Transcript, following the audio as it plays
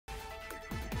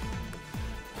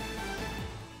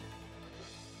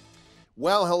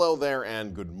Well, hello there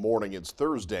and good morning. It's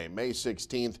Thursday, May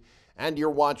 16th, and you're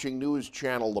watching News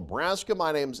Channel Nebraska.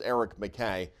 My name's Eric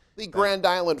McKay. The Grand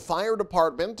Island Fire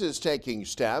Department is taking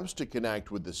steps to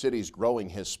connect with the city's growing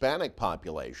Hispanic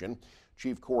population.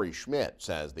 Chief Corey Schmidt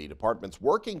says the department's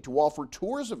working to offer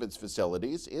tours of its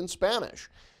facilities in Spanish.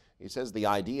 He says the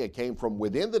idea came from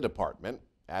within the department,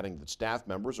 adding that staff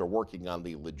members are working on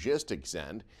the logistics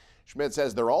end. Schmidt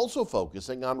says they're also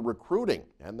focusing on recruiting,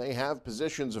 and they have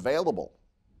positions available.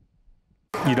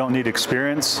 You don't need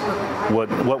experience.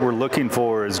 What we're looking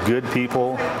for is good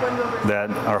people that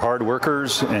are hard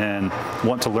workers and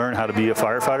want to learn how to be a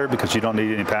firefighter, because you don't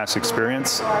need any past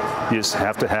experience. You just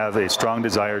have to have a strong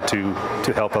desire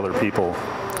to help other people.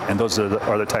 And those are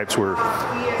the types we're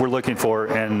looking for.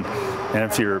 And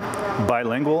if you're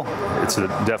bilingual, it's a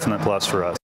definite plus for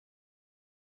us.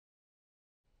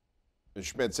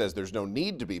 Schmidt says there's no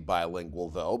need to be bilingual,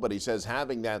 though, but he says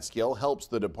having that skill helps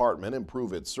the department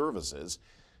improve its services.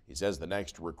 He says the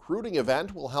next recruiting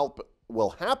event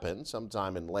will happen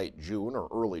sometime in late June or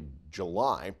early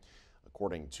July.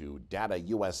 According to Data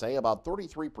USA, about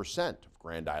 33% of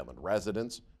Grand Island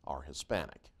residents are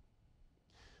Hispanic.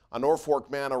 A Norfolk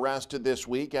man arrested this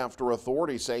week after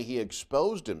authorities say he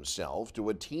exposed himself to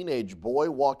a teenage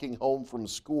boy walking home from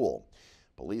school.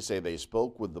 Police say they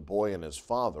spoke with the boy and his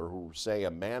father, who say a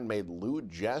man made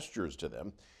lewd gestures to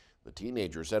them. The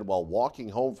teenager said while walking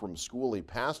home from school, he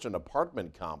passed an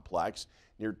apartment complex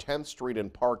near 10th Street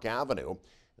and Park Avenue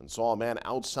and saw a man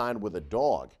outside with a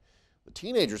dog. The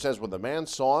teenager says when the man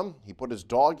saw him, he put his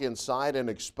dog inside and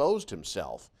exposed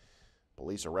himself.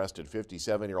 Police arrested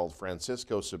 57-year-old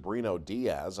Francisco Sabrino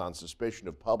Diaz on suspicion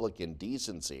of public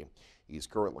indecency. He's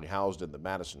currently housed in the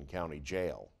Madison County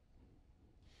Jail.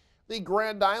 The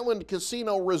Grand Island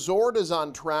Casino Resort is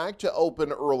on track to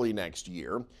open early next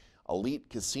year. Elite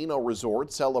Casino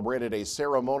Resort celebrated a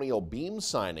ceremonial beam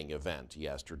signing event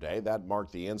yesterday that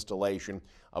marked the installation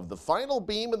of the final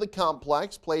beam of the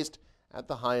complex, placed at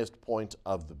the highest point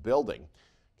of the building.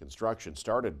 Construction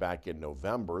started back in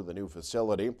November. The new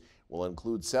facility will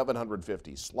include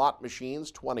 750 slot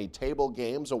machines, 20 table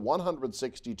games, a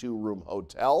 162-room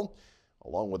hotel,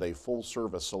 along with a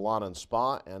full-service salon and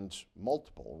spa and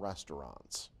multiple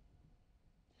restaurants.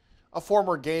 A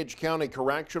former Gage County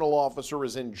correctional officer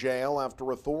is in jail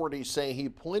after authorities say he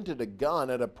pointed a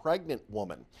gun at a pregnant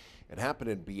woman. It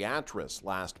happened in Beatrice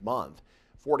last month.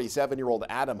 47-year-old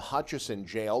Adam Hutchison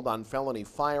jailed on felony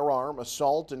firearm,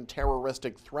 assault, and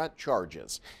terroristic threat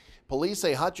charges. Police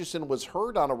say Hutchison was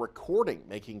heard on a recording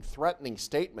making threatening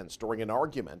statements during an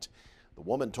argument. The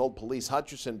woman told police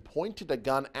Hutchison pointed a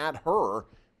gun at her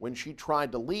when she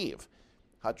tried to leave.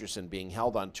 Hutchison being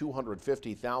held on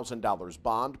 $250,000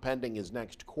 bond pending his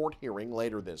next court hearing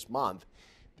later this month.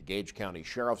 The Gage County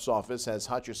Sheriff's Office says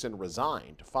Hutchison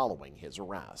resigned following his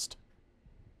arrest.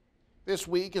 This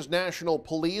week is National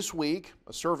Police Week,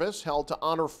 a service held to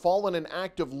honor fallen and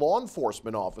active law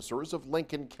enforcement officers of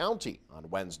Lincoln County on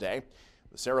Wednesday.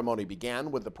 The ceremony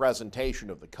began with the presentation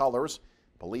of the colors.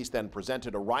 Police then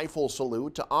presented a rifle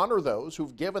salute to honor those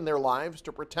who've given their lives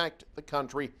to protect the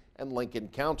country and Lincoln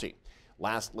County.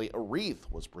 Lastly, a wreath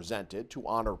was presented to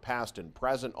honor past and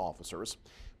present officers.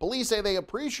 Police say they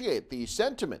appreciate the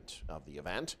sentiment of the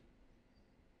event.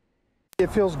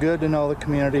 It feels good to know the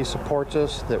community supports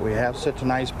us, that we have such a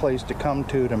nice place to come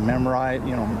to memorize,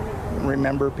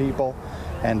 remember people,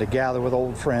 and to gather with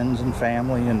old friends and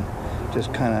family and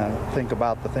just kind of think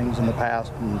about the things in the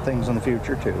past and things in the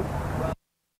future too.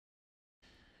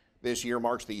 This year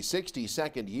marks the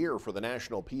 62nd year for the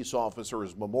National Peace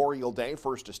Officers Memorial Day,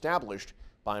 first established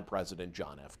by President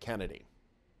John F. Kennedy.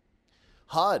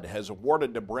 HUD has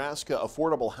awarded Nebraska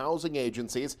affordable housing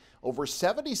agencies over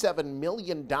 $77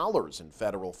 million in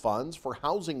federal funds for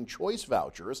housing choice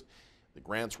vouchers. The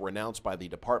grants were announced by the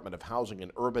Department of Housing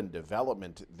and Urban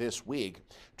Development this week.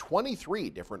 23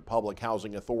 different public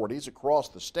housing authorities across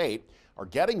the state are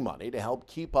getting money to help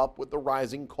keep up with the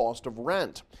rising cost of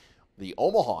rent. The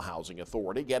Omaha Housing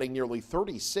Authority getting nearly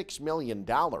 $36 million.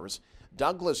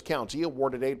 Douglas County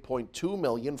awarded $8.2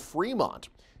 million. Fremont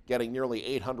getting nearly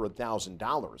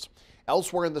 $800,000.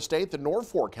 Elsewhere in the state, the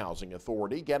Norfolk Housing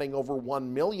Authority getting over $1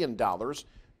 million.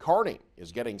 Kearney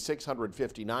is getting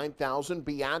 $659,000.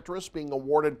 Beatrice being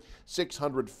awarded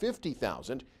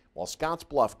 $650,000, while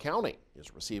Scottsbluff County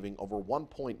is receiving over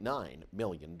 $1.9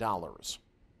 million.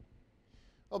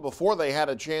 Well, before they had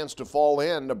a chance to fall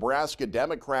in, Nebraska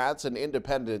Democrats and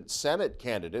independent Senate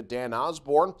candidate Dan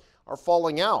Osborne are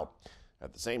falling out.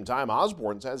 At the same time,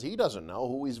 Osborne says he doesn't know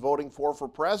who he's voting for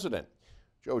president.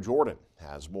 Joe Jordan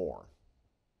has more.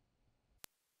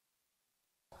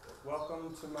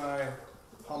 Welcome to my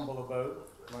humble abode.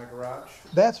 my garage.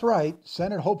 That's right.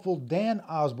 Senate hopeful Dan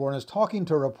Osborne is talking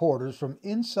to reporters from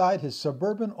inside his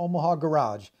suburban Omaha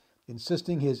garage,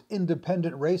 insisting his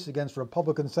independent race against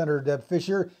Republican Senator Deb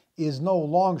Fischer is no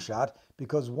long shot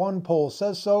because one poll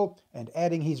says so, and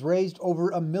adding he's raised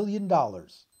over $1 million.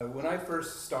 When I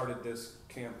first started this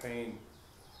campaign,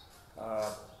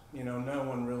 no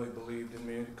one really believed in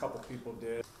me. A couple people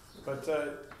did. But,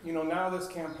 now this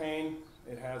campaign,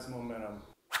 it has momentum.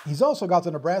 He's also got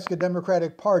the Nebraska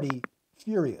Democratic Party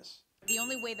furious. The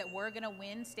only way that we're going to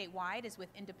win statewide is with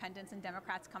independents and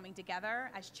Democrats coming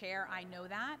together. As chair, I know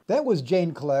that. That was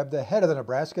Jane Klebb, the head of the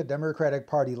Nebraska Democratic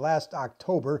Party, last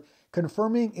October,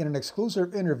 confirming in an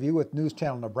exclusive interview with News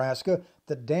Channel Nebraska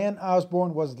that Dan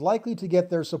Osborne was likely to get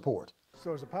their support. So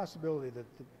there's a possibility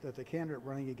that the candidate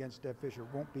running against Deb Fischer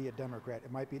won't be a Democrat.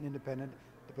 It might be an independent,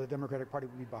 but the Democratic Party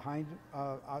will be behind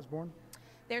Osborne?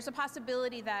 There's a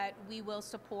possibility that we will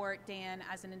support Dan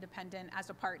as an independent, as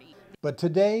a party. But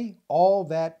today, all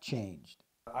that changed.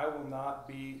 I will not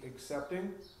be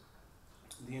accepting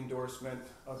the endorsement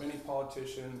of any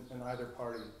politician in either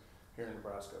party here in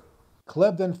Nebraska.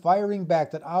 Klebb then firing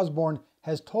back that Osborne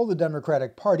has told the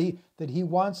Democratic Party that he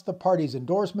wants the party's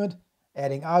endorsement,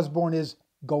 adding Osborne is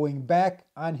going back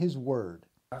on his word.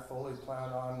 I fully plan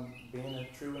on being a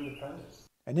true independent.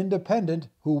 An independent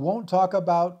who won't talk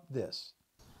about this.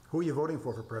 Who are you voting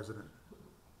for president?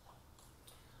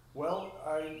 Well,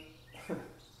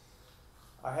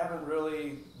 I haven't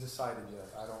really decided yet.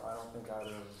 I don't think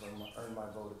either of them earned my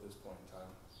vote at this point in time.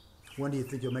 When do you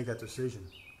think you'll make that decision?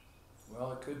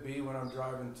 Well, it could be when I'm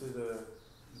driving to the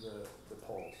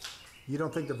polls. You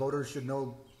don't think the voters should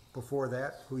know before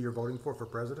that who you're voting for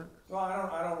president? Well,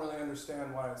 I don't really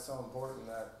understand why it's so important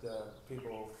that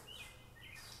people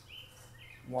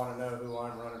want to know who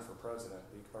I'm running for president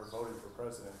or voting for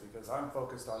president, because I'm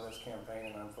focused on this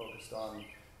campaign and I'm focused on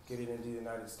getting into the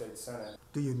United States Senate.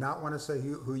 Do you not want to say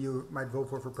who you might vote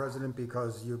for president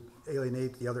because you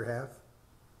alienate the other half?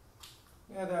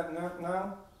 Yeah,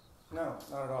 no, not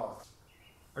at all.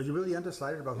 Are you really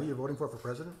undecided about who you're voting for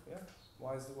president? Yeah.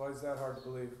 Why is that hard to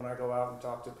believe? When I go out and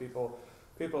talk to people,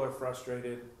 people are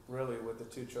frustrated really with the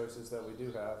two choices that we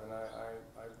do have, and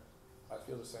I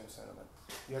feel the same sentiment.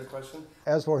 You had a question?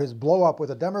 As for his blow-up with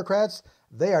the Democrats,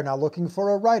 they are now looking for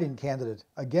a write-in candidate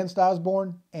against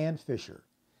Osborne and Fischer.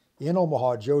 In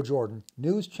Omaha, Joe Jordan,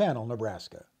 News Channel,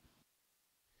 Nebraska.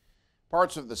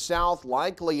 Parts of the South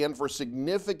likely in for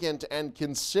significant and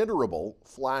considerable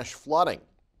flash flooding.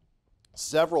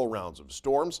 Several rounds of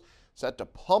storms set to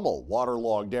pummel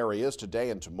waterlogged areas today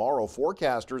and tomorrow.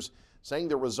 Forecasters saying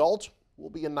the result will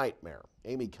be a nightmare.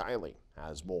 Amy Kiley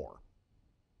has more.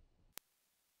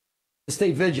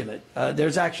 Stay vigilant.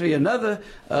 There's actually another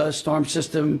storm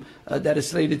system that is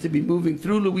slated to be moving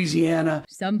through Louisiana.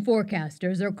 Some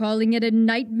forecasters are calling it a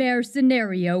nightmare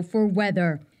scenario for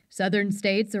weather. Southern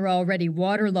states are already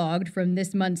waterlogged from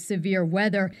this month's severe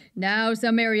weather. Now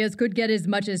some areas could get as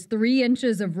much as 3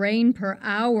 inches of rain per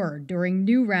hour during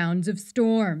new rounds of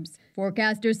storms.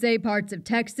 Forecasters say parts of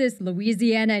Texas,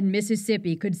 Louisiana, and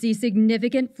Mississippi could see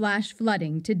significant flash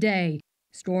flooding today.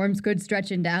 Storms could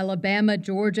stretch into Alabama,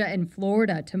 Georgia, and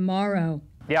Florida tomorrow.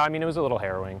 Yeah, it was a little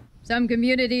harrowing. Some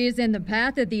communities in the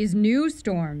path of these new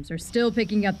storms are still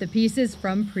picking up the pieces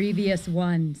from previous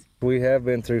ones. We have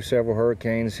been through several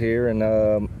hurricanes here, and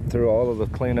through all of the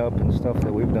cleanup and stuff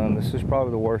that we've done, this is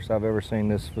probably the worst I've ever seen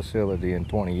this facility in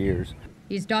 20 years.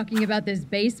 He's talking about this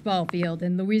baseball field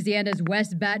in Louisiana's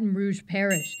West Baton Rouge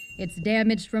Parish. It's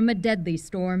damaged from a deadly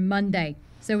storm Monday.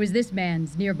 So is this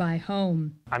man's nearby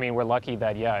home. We're lucky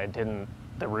that,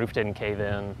 the roof didn't cave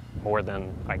in more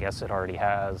than I guess it already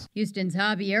has. Houston's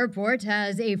Hobby Airport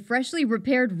has a freshly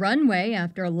repaired runway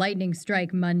after a lightning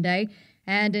strike Monday.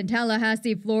 And in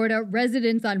Tallahassee, Florida,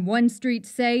 residents on one street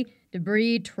say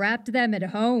debris trapped them at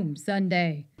home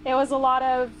Sunday. It was a lot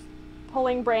of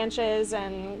pulling branches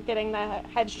and getting the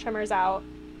hedge trimmers out.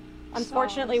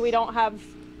 Unfortunately, we don't have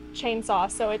chainsaws,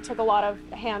 so it took a lot of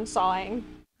hand sawing.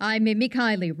 I'm Amy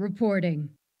Kiley reporting.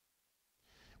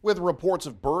 With reports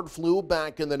of bird flu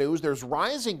back in the news, there's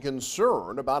rising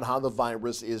concern about how the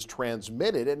virus is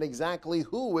transmitted and exactly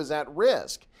who is at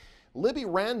risk. Libby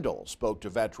Randall spoke to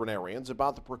veterinarians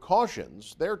about the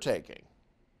precautions they're taking.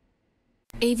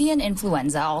 Avian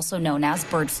influenza, also known as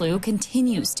bird flu,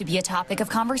 continues to be a topic of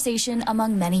conversation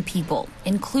among many people,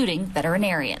 including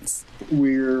veterinarians.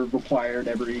 We're required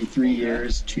every 3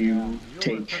 years to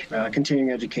take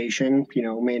continuing education,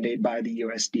 mandated by the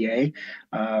USDA,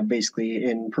 basically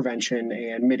in prevention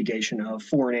and mitigation of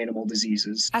foreign animal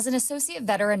diseases. As an associate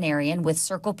veterinarian with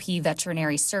Circle P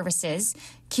Veterinary Services,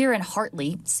 Kieran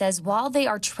Hartley says while they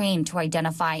are trained to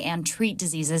identify and treat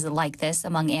diseases like this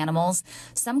among animals,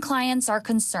 some clients are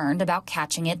concerned about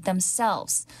catching it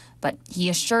themselves. But he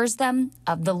assures them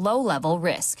of the low-level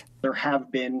risk. There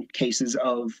have been cases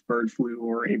of bird flu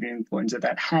or avian influenza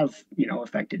that have,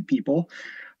 affected people.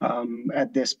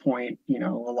 At this point, a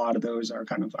lot of those are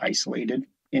kind of isolated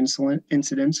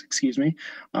incidents,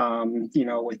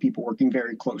 with people working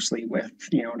very closely with,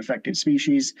 an affected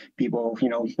species, people,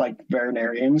 like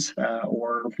veterinarians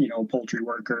or, poultry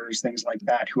workers, things like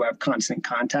that, who have constant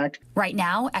contact. Right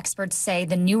now, experts say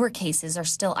the newer cases are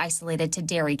still isolated to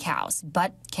dairy cows,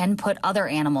 but can put other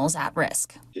animals at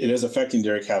risk. It is affecting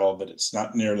dairy cattle, but it's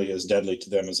not nearly as deadly to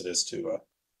them as it is to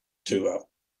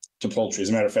poultry. As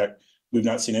a matter of fact, we've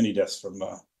not seen any deaths from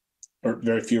or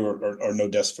very few or no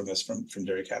deaths from this from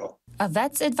dairy cattle. A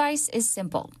vet's advice is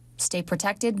simple. Stay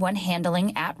protected when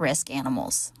handling at-risk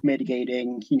animals.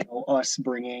 Mitigating, us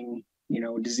bringing,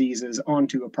 diseases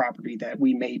onto a property that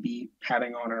we may be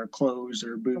having on our clothes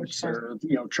or boots or,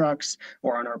 trucks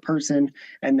or on our person.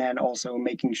 And then also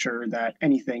making sure that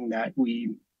anything that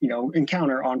we,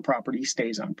 encounter on property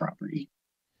stays on property.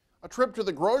 A trip to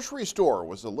the grocery store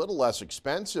was a little less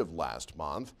expensive last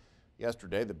month.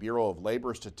 Yesterday, the Bureau of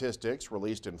Labor Statistics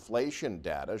released inflation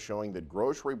data showing that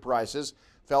grocery prices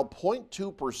fell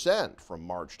 0.2% from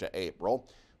March to April.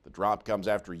 The drop comes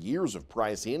after years of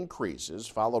price increases,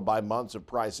 followed by months of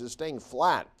prices staying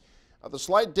flat. The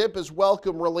slight dip is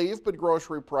welcome relief, but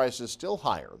grocery prices still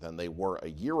higher than they were a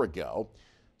year ago.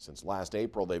 Since last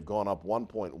April, they've gone up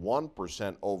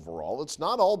 1.1% overall. It's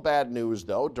not all bad news,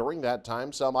 though. During that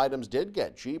time, some items did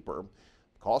get cheaper.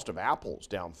 Cost of apples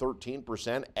down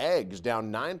 13%, eggs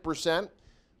down 9%.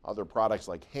 Other products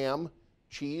like ham,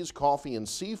 cheese, coffee, and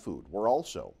seafood were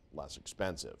also less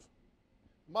expensive.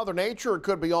 Mother Nature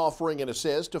could be offering an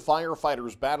assist to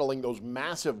firefighters battling those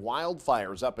massive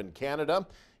wildfires up in Canada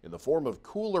in the form of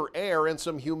cooler air and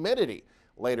some humidity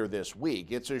later this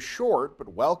week. It's a short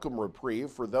but welcome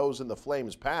reprieve for those in the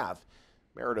flames' path.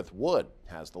 Meredith Wood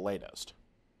has the latest.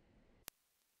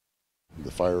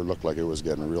 The fire looked like it was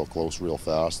getting real close real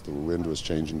fast. The wind was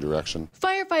changing direction.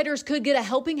 Firefighters could get a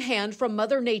helping hand from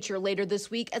Mother Nature later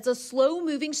this week as a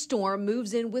slow-moving storm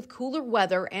moves in with cooler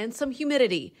weather and some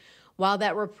humidity. While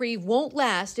that reprieve won't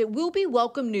last, it will be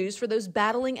welcome news for those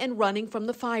battling and running from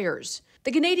the fires.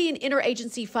 The Canadian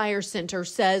Interagency Fire Centre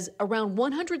says around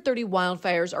 130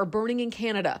 wildfires are burning in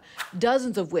Canada,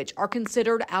 dozens of which are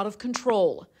considered out of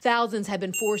control. Thousands have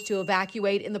been forced to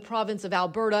evacuate in the province of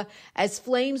Alberta as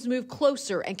flames move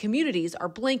closer and communities are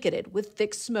blanketed with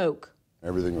thick smoke.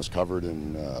 Everything was covered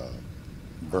in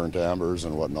burnt ambers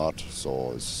and whatnot,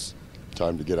 so it's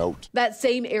time to get out. That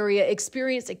same area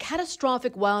experienced a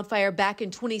catastrophic wildfire back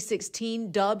in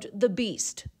 2016 dubbed the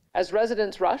Beast. As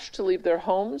residents rush to leave their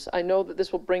homes, I know that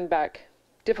this will bring back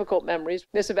difficult memories.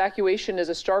 This evacuation is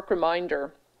a stark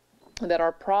reminder that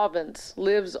our province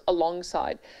lives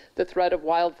alongside the threat of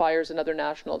wildfires and other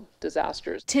national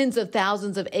disasters. Tens of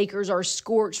thousands of acres are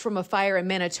scorched from a fire in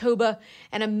Manitoba,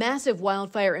 and a massive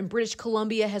wildfire in British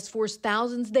Columbia has forced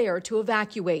thousands there to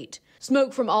evacuate.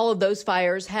 Smoke from all of those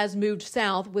fires has moved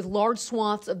south, with large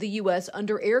swaths of the U.S.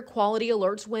 under air quality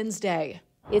alerts Wednesday.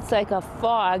 It's like a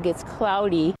fog, it's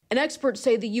cloudy. And experts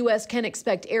say the U.S. can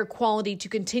expect air quality to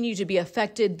continue to be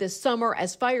affected this summer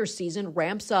as fire season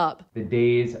ramps up. The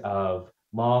days of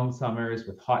long summers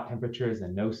with hot temperatures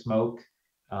and no smoke,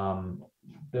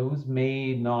 those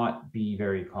may not be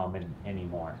very common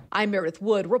anymore. I'm Meredith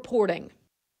Wood reporting.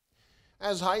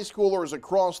 As high schoolers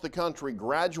across the country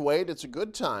graduate, it's a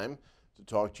good time to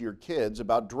talk to your kids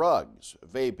about drugs,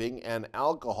 vaping, and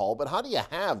alcohol. But how do you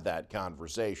have that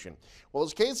conversation? Well,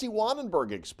 as Casey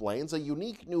Wannenberg explains, a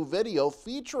unique new video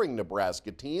featuring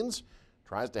Nebraska teens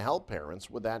tries to help parents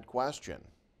with that question.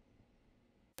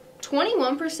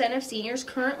 21% of seniors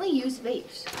currently use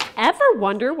vapes. Ever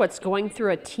wonder what's going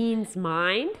through a teen's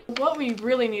mind? What we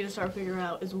really need to start figuring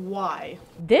out is why.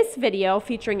 This video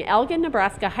featuring Elgin,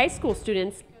 Nebraska high school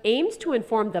students aims to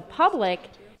inform the public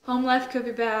home life could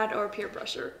be bad or peer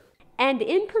pressure. And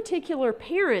in particular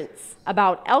parents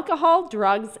about alcohol,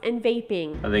 drugs, and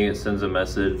vaping. I think it sends a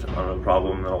message on a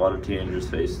problem that a lot of teenagers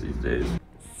face these days.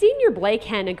 Senior Blake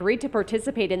Hen agreed to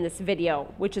participate in this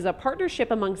video, which is a partnership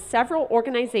among several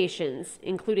organizations,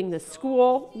 including the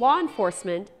school, law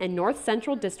enforcement, and North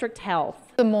Central District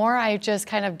Health. The more I just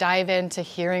kind of dive into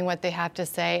hearing what they have to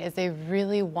say is they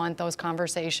really want those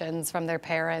conversations from their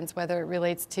parents, whether it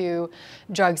relates to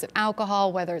drugs and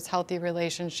alcohol, whether it's healthy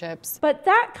relationships. But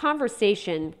that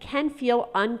conversation can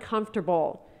feel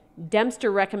uncomfortable.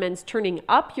 Dempster recommends turning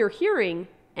up your hearing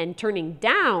and turning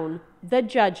down the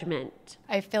judgment.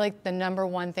 I feel like the number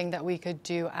one thing that we could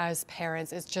do as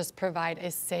parents is just provide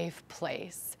a safe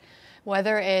place.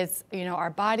 Whether it's, our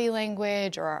body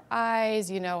language or our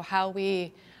eyes, how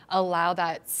we allow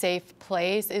that safe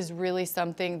place is really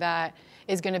something that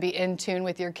is going to be in tune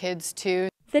with your kids too.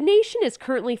 The nation is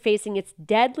currently facing its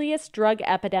deadliest drug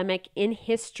epidemic in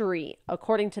history,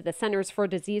 according to the Centers for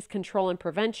Disease Control and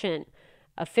Prevention.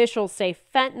 Officials say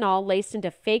fentanyl laced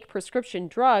into fake prescription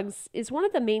drugs is one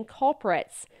of the main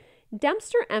culprits.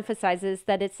 Dempster emphasizes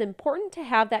that it's important to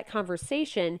have that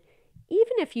conversation,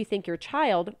 even if you think your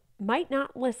child might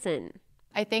not listen.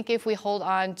 I think if we hold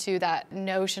on to that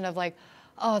notion of like,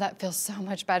 oh, that feels so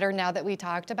much better now that we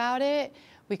talked about it,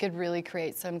 we could really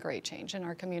create some great change in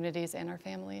our communities and our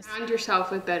families. Surround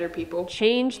yourself with better people.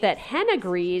 Change that Hen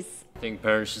agrees I think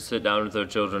parents should sit down with their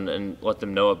children and let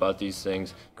them know about these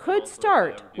things. Could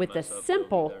start with a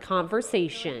simple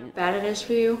conversation. Bad it is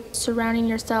for you. Surrounding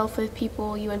yourself with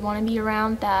people you would want to be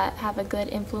around that have a good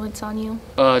influence on you.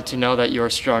 To know that you're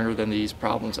stronger than these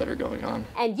problems that are going on.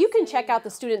 And you can check out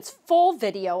the students' full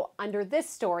video under this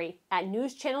story at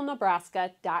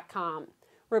newschannelnebraska.com.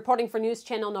 Reporting for News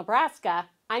Channel Nebraska,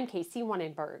 I'm Casey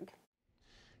Wannenberg.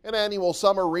 An annual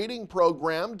summer reading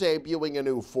program debuting a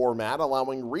new format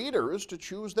allowing readers to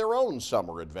choose their own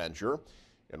summer adventure.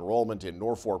 Enrollment in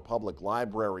Norfolk Public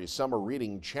Library's Summer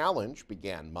Reading Challenge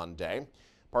began Monday.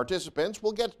 Participants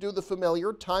will get to do the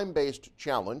familiar time-based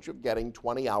challenge of getting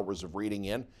 20 hours of reading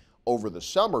in over the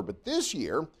summer, but this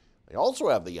year they also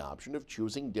have the option of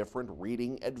choosing different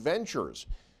reading adventures.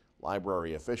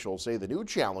 Library officials say the new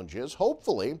challenges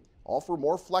hopefully offer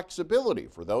more flexibility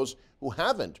for those who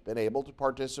haven't been able to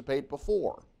participate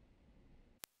before.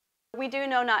 We do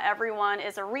know not everyone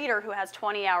is a reader who has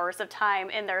 20 hours of time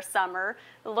in their summer,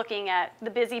 looking at the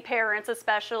busy parents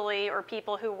especially, or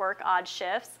people who work odd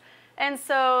shifts. And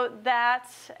so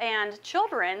that and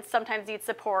children sometimes need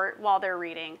support while they're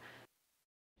reading.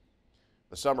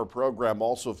 The summer program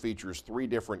also features 3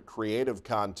 different creative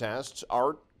contests: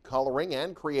 art, coloring,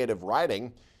 and creative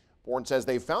writing. Bourne says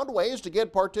they found ways to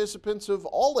get participants of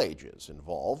all ages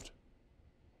involved.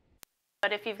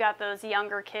 But if you've got those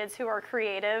younger kids who are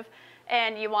creative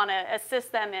and you want to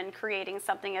assist them in creating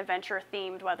something adventure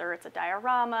themed, whether it's a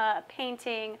diorama, a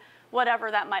painting, whatever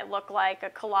that might look like,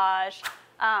 a collage,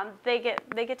 they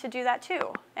get to do that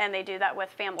too. And they do that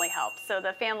with family help. So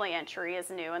the family entry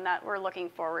is new, and that we're looking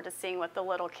forward to seeing what the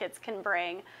little kids can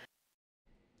bring.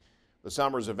 The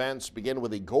summer's events begin with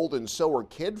the Golden Sower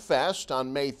Kid Fest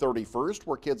on May 31st,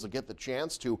 where kids will get the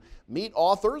chance to meet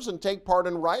authors and take part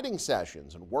in writing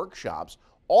sessions and workshops.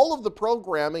 All of the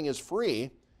programming is free.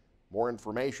 More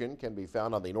information can be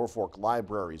found on the Norfolk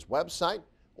Library's website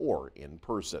or in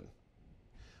person.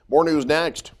 More news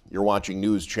next. You're watching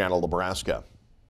News Channel Nebraska.